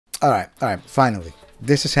Alright, finally.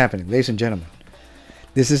 This is happening, ladies and gentlemen.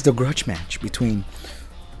 This is the grudge match between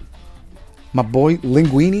my boy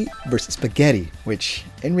Linguini versus Spaghetti, which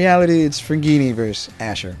in reality it's Fringini versus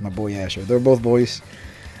Asher, my boy Asher. They're both boys,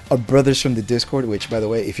 brothers from the Discord, which by the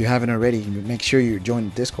way, if you haven't already, make sure you join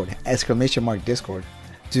the Discord, !Discord.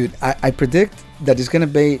 Dude, I predict that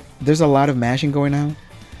there's a lot of mashing going on.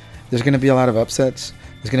 There's going to be a lot of upsets.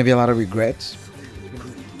 There's going to be a lot of regrets.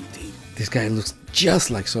 This guy looks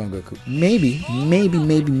just like Son Goku. Maybe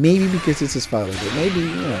because it's his father. But maybe,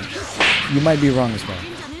 you might be wrong as well.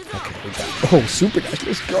 Okay, we got. Oh, super dash.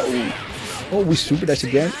 Let's go. Oh, we super dash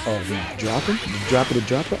again. Oh, we drop him. We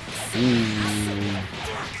drop it. Ooh.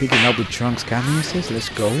 Picking up with Trunks Kami assist. Let's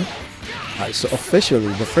go. Alright, so officially,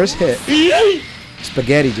 the first hit,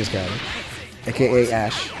 Spaghetti just got it. AKA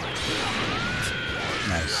Ash.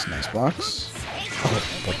 Nice blocks. Oh,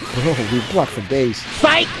 but bro, we block for days.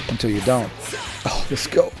 Fight! Until you don't. Oh, let's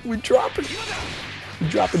go. We're dropping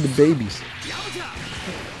the babies.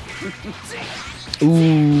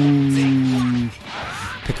 Ooh.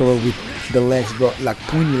 Piccolo with the legs, bro. Like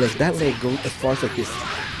pointy legs. That leg goes as far as like this.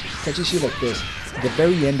 Catches you like this. At the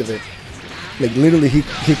very end of it. Like literally, he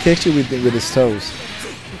kicks you with his toes.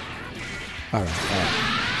 Alright.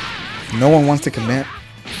 No one wants to commit.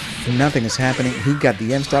 Nothing is happening. He got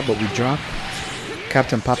the M stop, but we drop.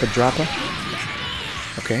 Captain Papa Dropper.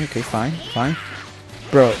 Okay, fine.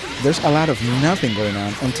 Bro, there's a lot of nothing going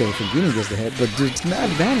on until Fugini gets the hit, but dude's not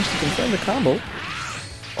advantage to confirm the combo.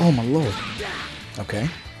 Oh my lord. Okay.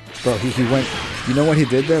 Bro, he went, you know what he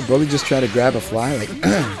did there? Bro, he just tried to grab a fly, like,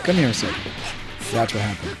 come here a second. That's what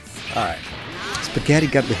happened. Alright. Spaghetti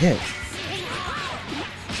got the hit.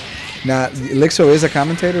 Now, Elixir is a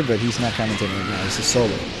commentator, but he's not commentating right now. He's a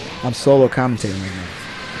solo. I'm solo commentating right now.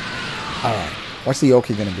 Alright. What's the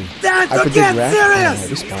Oki gonna be? I predict serious! Oh,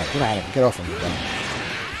 this spot. Get out of it. Get off of me, bro.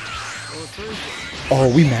 Oh,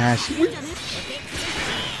 we mashed.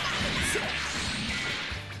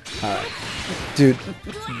 Alright. Dude,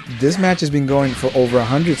 this match has been going for over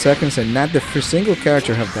 100 seconds and not the first single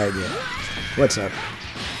character have died yet. What's up?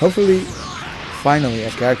 Hopefully, finally, a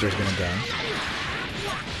character is gonna die.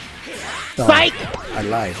 Oh, Fight! I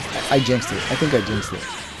lied. I jinxed it. I think I jinxed it.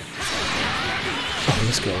 Oh,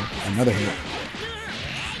 let's go. Another hit.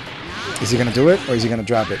 Is he gonna do it or is he gonna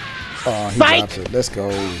drop it? Oh, he drops it. Let's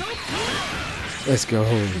go.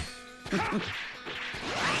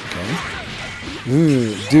 Okay.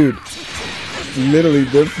 Ooh, dude. Literally,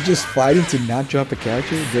 they're just fighting to not drop a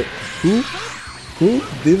character. Who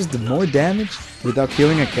gives the more damage without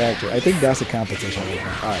killing a character? I think that's a competition right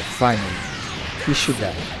now. Alright, finally. He should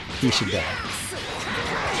die. He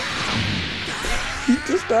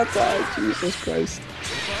does not die. Jesus Christ.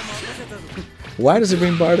 Why does it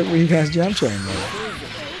bring Bardock when he has Yamcha in there?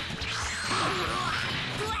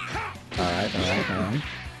 Alright.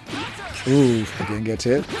 Ooh, again gets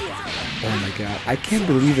hit. Oh my god. I can't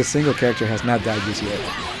believe a single character has not died just yet.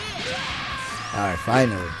 Alright,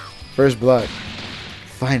 finally. First blood.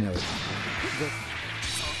 Finally.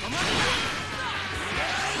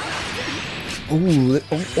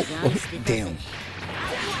 Oh, damn.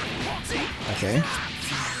 Okay.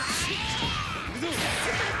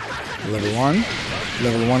 Level 1,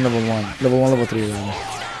 level 3 rather.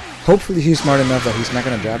 Hopefully he's smart enough that he's not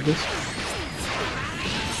gonna drop this.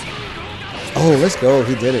 Oh, let's go.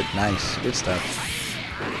 He did it. Nice. Good stuff.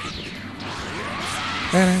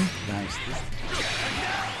 Nice.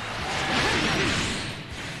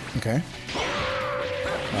 Okay.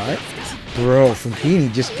 Alright. Bro, Funkini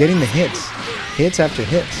just getting the hits. Hits after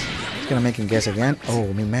hits. It's gonna make him guess again. Oh,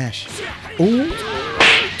 let me mash. Ooh.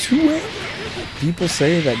 2-way. People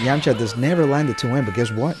say that Yamcha does never land the 2-way, but guess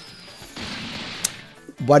what?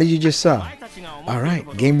 What did you just saw? Alright,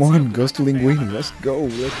 game 1 goes to Linguini. Let's go.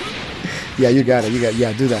 Yeah, you got it.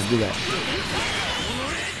 Yeah, do that.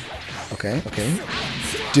 Okay.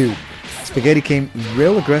 Dude, Spaghetti came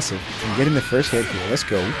real aggressive in getting the first hit here. Let's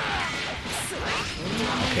go.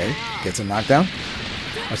 Okay, gets a knockdown.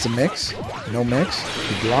 What's the mix? No mix.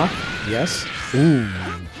 The block. Yes. Ooh.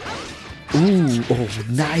 Oh,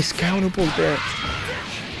 nice counter poke there.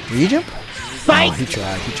 Re-jump? Fight! Oh, he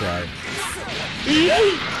tried.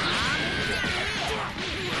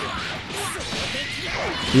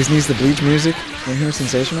 This needs the bleach music in here,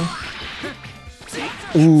 sensational.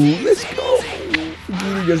 Ooh, let's go.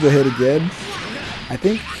 Fugini gets the hit again. I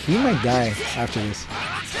think he might die after this.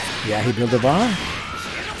 Yeah, he built a bar.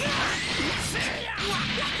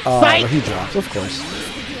 Oh, but he drops, of course.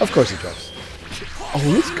 Of course he drops. Oh,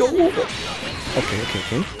 let's go. Okay.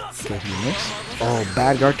 Good mix. Oh,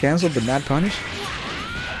 bad guard cancel, but not punish.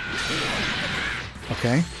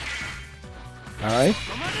 Okay. Alright.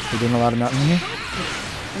 We're doing a lot of nothing here.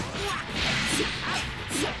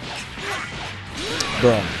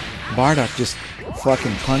 Bro, Bardock just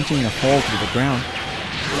fucking punching a hole through the ground.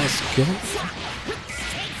 Let's go.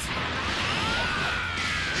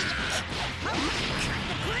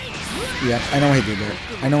 Yeah, I know he did that.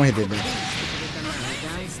 I know he did that.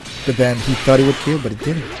 But then he thought he would kill, but it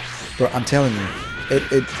didn't. Bro, I'm telling you,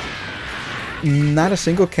 not a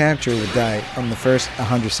single character would die on the first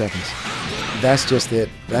 100 seconds. That's just it.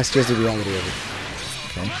 That's just the reality of it.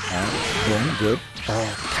 Okay, alright, boom, good. Oh,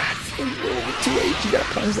 God, 2 H, you gotta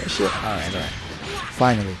punish that shit. Alright.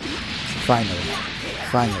 Finally.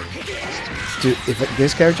 Dude, if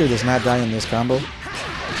this character does not die in this combo,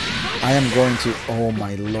 I am going to, oh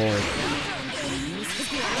my lord.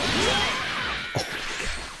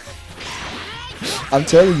 I'm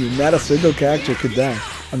telling you, not a single character could die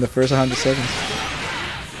on the first 100 seconds.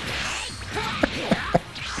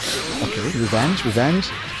 Okay, revenge.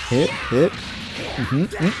 Hit.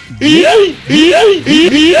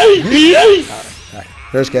 Alright,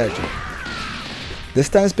 first character. This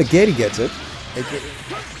time Spaghetti gets it. Okay.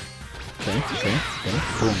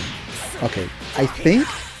 Boom. Okay, I think...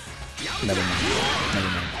 Never mind.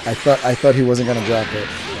 I thought he wasn't gonna drop it.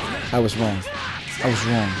 I was wrong.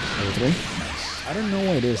 Level 3? I don't know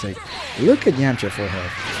what it is. Like, look at Yamcha full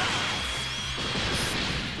health.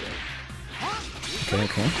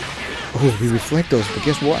 Okay. Oh, we reflect those, but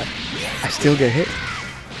guess what? I still get hit.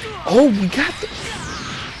 Oh, we got the...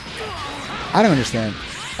 I don't understand.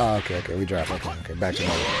 Oh, okay, we drop. Okay, back to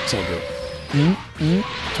normal. So good.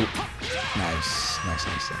 Nice.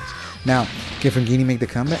 Now, can Fringini make the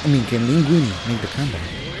comeback? Can Linguini make the comeback?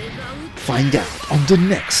 Find out on the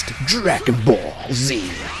next Dragon Ball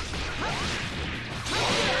Z.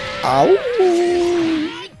 Ow!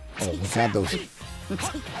 Oh, we got those.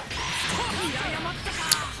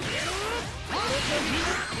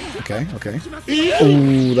 Okay.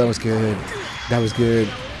 Ooh, that was good.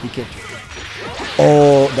 He kicked you.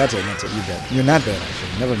 Oh, that's it. You're dead. You're not dead,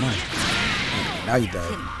 actually. Never mind. Okay, now you're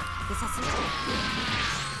dead.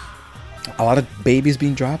 A lot of babies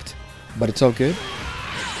being dropped, but it's all good.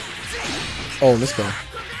 Oh, let's go.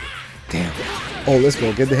 Damn. Oh, let's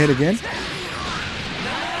go. Get the hit again.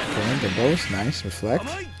 Okay, get those. Nice. Reflect.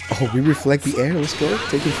 Oh, we reflect the air. Let's go.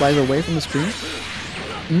 Taking flies away from the screen.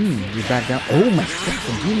 You back down. Oh my god,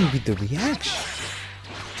 Fringini with the reaction.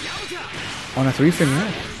 On a 3-frame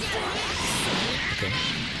left. Okay.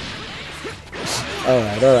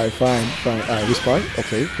 Alright, fine. Alright, we spy.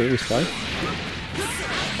 Okay, we spy.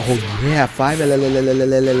 Oh yeah, 5.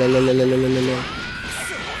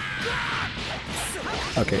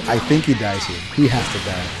 Okay, I think he dies here. He has to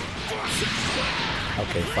die.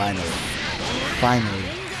 Okay, finally.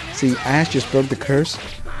 See, Ash just broke the curse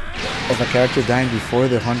of a character dying before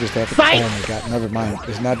the 100th episode. Oh my god, never mind.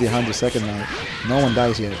 It's not the 102nd night. No one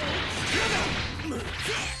dies yet.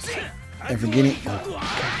 And Fringini.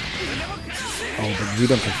 Oh, but you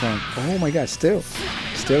don't confirm. Oh my god, still,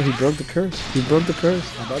 he broke the curse.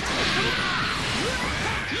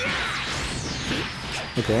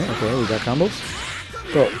 Okay, we got combos.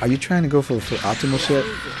 Bro, are you trying to go for optimal shit?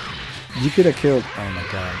 You could have killed. Oh my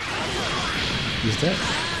god. He's dead.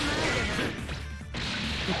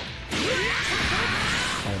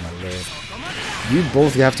 Oh my lord. You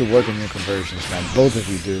both have to work on your conversions, man. Both of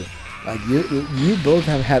you do. Like you both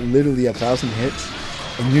have had literally 1,000 hits,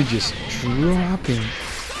 and you're just dropping.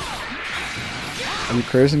 Are you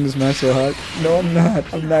cursing this match so hard? No, I'm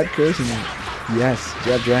not. I'm not cursing it. Yes,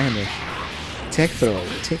 jab Dragon Rush. Tech throw.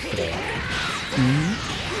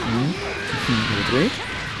 Number 3?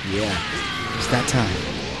 Yeah. It's that time.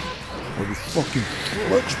 Oh, you fucking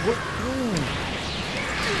clutch. What?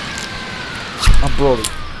 I'm Broly.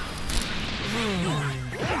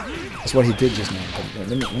 That's what he did just now.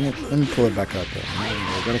 Let me pull it back up there.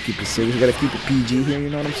 We gotta keep it serious. We gotta keep it PG here. You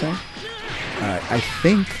know what I'm saying? All right. I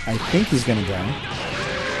think he's gonna die.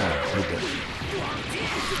 All right, we did.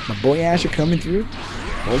 My boy Asher coming through.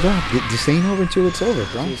 Hold on. This ain't over until it's over,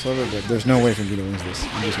 bro. It's over, but there's no way for me to win this.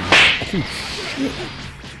 I'm just gonna... Oh, shit.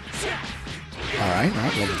 Alright,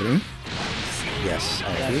 level 3. Yes,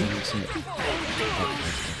 alright. Okay.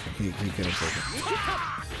 He could have taken it.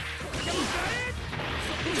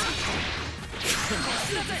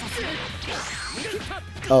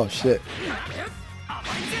 Oh, shit.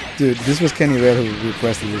 Dude, this was Kenny Red who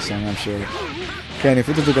requested this song, I'm sure. Kenny,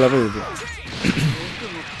 fute tu clave.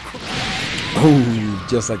 Oh,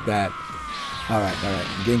 just like that. Alright.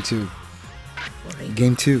 Game 2.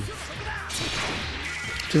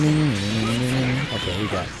 Okay, we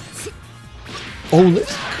got it. Oh,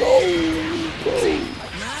 let's go, bro.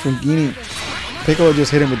 Fringini. Piccolo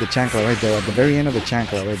just hit him with the chancla right there. At the very end of the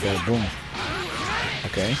chancla right there. Boom.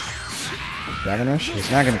 Okay. Dragon Rush. It's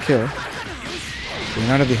not going to kill. We're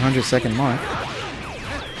not at the 100-second mark.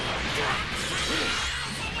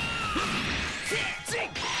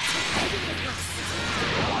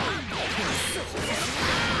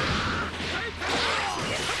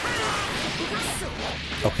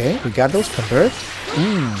 Okay, we got those convert.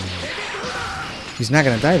 He's not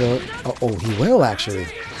gonna die though. Oh, he will actually.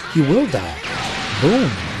 He will die. Boom.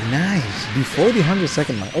 Nice. Before the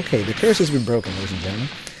 100-second mark. Okay, the curse has been broken, ladies and gentlemen.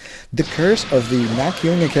 The curse of the not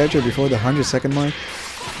killing a character before the 100-second mark,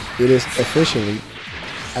 it is officially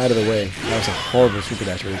out of the way. That was a horrible super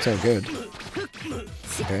dash, but it's so good.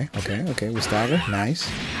 Okay. We stagger. Nice.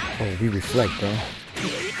 Oh, we reflect, bro.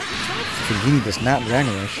 Fingini does not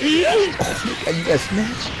Dragon Rush. Oh my god, you got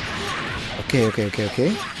snatched. Okay.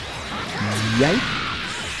 Yike.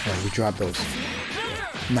 Oh, we dropped those.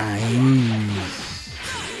 Nice.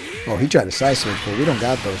 Oh, he tried to side switch, but we don't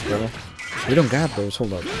got those, bro. We don't got those.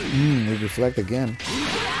 Hold up. We reflect again.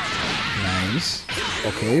 Nice.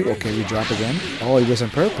 Okay, we drop again. Oh, it was on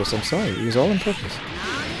purpose. I'm sorry. It was all on purpose.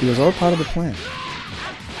 It was all part of the plan.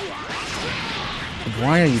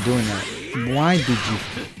 Why are you doing that? Why did you...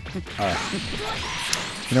 Alright.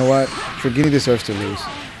 You know what? Fingini deserves to lose.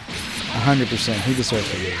 100%. He deserves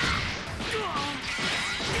to lose.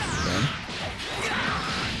 Okay.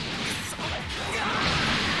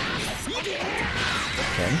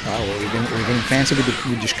 Okay. Oh, we're getting fancy with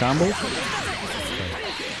just combos?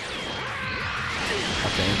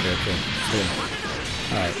 Okay. Boom.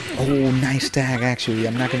 Alright. Oh, nice tag, actually.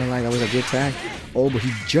 I'm not gonna lie. That was a good tag. Oh, but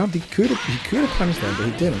he jumped. He could have punished that, but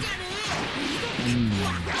he didn't.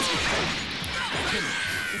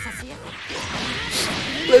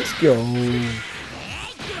 Let's go.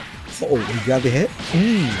 Oh, we got the hit.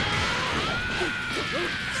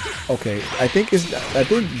 Okay, I think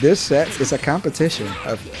this set is a competition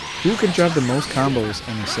of who can drop the most combos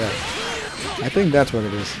in a set. I think that's what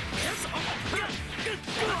it is.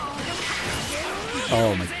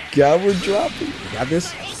 Oh my god, we're dropping. We got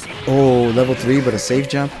this. Oh, level 3, but a safe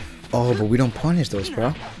jump. Oh, but we don't punish those,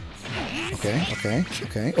 bro. Okay.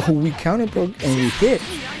 Oh, we counter broke and we hit,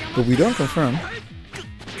 but we don't confirm.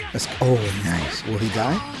 Oh, nice. Will he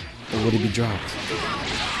die? Or will he be dropped?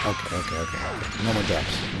 Okay. No more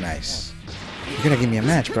drops. Nice. You're gonna give me a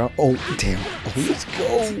match, bro. Oh, damn. Oh, let's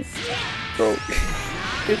go. Bro,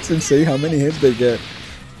 it's insane how many hits they get.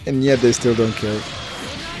 And yet they still don't kill.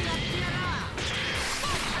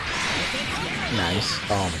 Nice.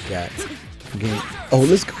 Oh, my God. Okay. Oh,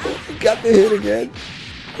 let's go. We got the hit again.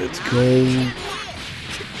 Let's go.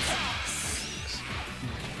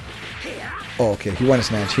 Oh, okay. He won a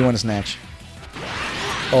snatch.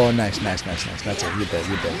 Oh, nice. That's it. You're dead.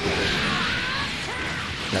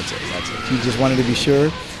 That's it. He just wanted to be sure.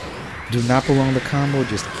 Do not prolong the combo.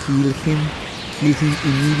 Just kill him. Kill him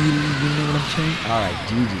immediately. You know what I'm saying? Alright,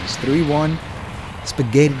 GG's. 3-1.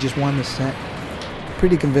 Spaghetti just won the set.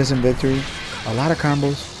 Pretty convincing victory. A lot of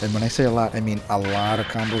combos. And when I say a lot, I mean a lot of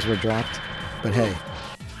combos were dropped. But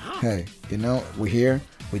hey, you know, we're here.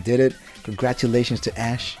 We did it. Congratulations to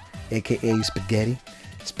Ash, aka Spaghetti.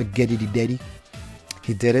 Spaghetti Daddy.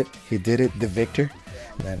 He did it. The victor.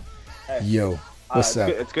 Man, yo, what's up?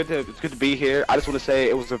 It's good to be here. I just want to say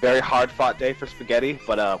it was a very hard-fought day for Spaghetti,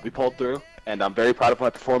 but we pulled through, and I'm very proud of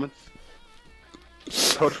my performance.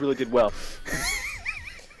 Coach really did well.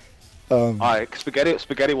 All right,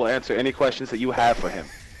 Spaghetti will answer any questions that you have for him.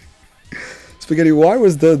 Spaghetti, why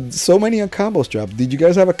was so many combos dropped? Did you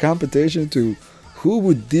guys have a competition to who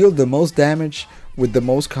would deal the most damage with the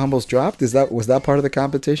most combos dropped? Was that part of the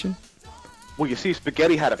competition? Well, you see,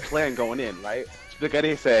 Spaghetti had a plan going in, right?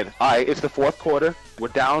 Spaghetti said, all right, it's the fourth quarter. We're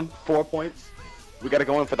down 4 points. We got to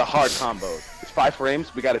go in for the hard combos. It's 5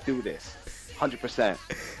 frames. We got to do this. 100%.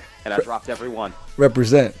 And I dropped every one.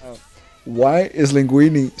 Represent. Oh. Why is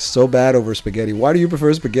Linguini so bad over Spaghetti? Why do you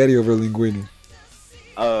prefer Spaghetti over Linguini?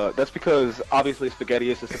 That's because, obviously,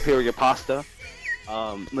 Spaghetti is the superior pasta.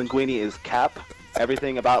 Linguini is cap.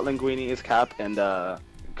 Everything about Linguini is cap. And,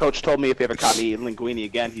 Coach told me if he ever caught me eating Linguini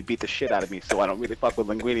again, he'd beat the shit out of me, so I don't really fuck with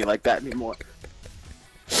Linguini like that anymore.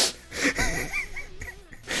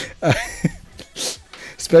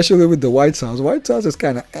 Especially with the white sauce. White sauce is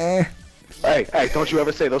kind of eh. Hey, don't you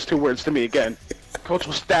ever say those 2 words to me again. Coach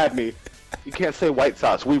will stab me. You can't say white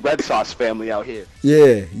sauce. We red sauce family out here.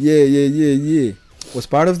 Yeah. Was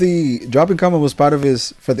part of the dropping combo was part of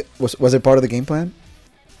his was it part of the game plan?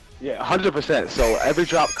 Yeah, 100%. So every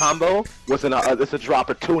drop combo was it's a drop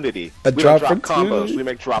opportunity. We don't drop combos. We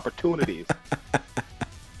make drop opportunities.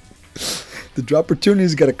 The drop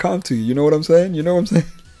opportunities gotta come to you. You know what I'm saying?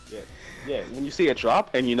 Yeah. Yeah, when you see it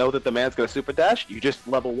drop and you know that the man's gonna super dash, you just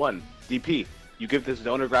level 1 DP. You give this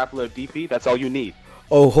zoner grappler DP. That's all you need.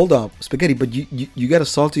 Oh, hold on, Spaghetti, but you got a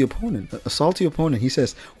salty opponent. A salty opponent. He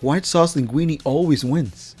says white sauce linguine always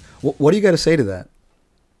wins. What do you got to say to that?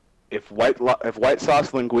 If white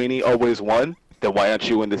sauce linguine always won, then why aren't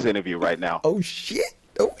you in this interview right now? Oh shit!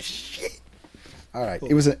 Oh shit! All right,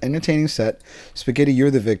 it was an entertaining set. Spaghetti,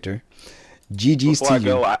 you're the victor. GG's Before to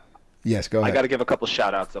you. I go, yes, go ahead. I got to give a couple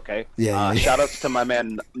shout outs, okay? Yeah. Shout outs to my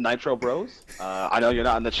man Nitro Bros. I know you're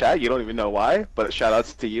not in the chat. You don't even know why, but shout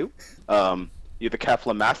outs to you. You're the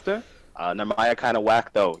Kefla master. Nehemiah kind of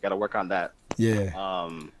whack though. Got to work on that. Yeah.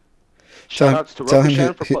 Shout outs to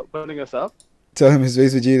Rokushen for putting us up. Tell him his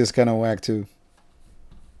base Vegeta is kind of whack too.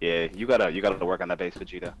 Yeah, you gotta work on that base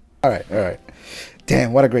Vegeta. All right.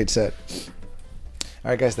 Damn, what a great set. All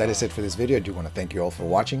right, guys, that is it for this video. I do want to thank you all for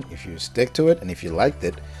watching. If you stick to it and if you liked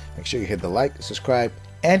it, make sure you hit the like, subscribe,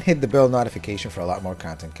 and hit the bell notification for a lot more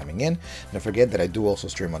content coming in. Don't forget that I do also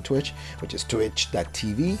stream on Twitch, which is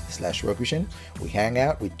twitch.tv/Rokushen. We hang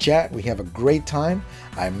out, we chat, we have a great time.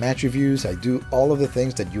 I match reviews, I do all of the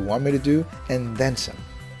things that you want me to do, and then some.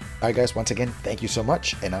 All right, guys, once again, thank you so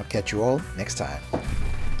much, and I'll catch you all next time.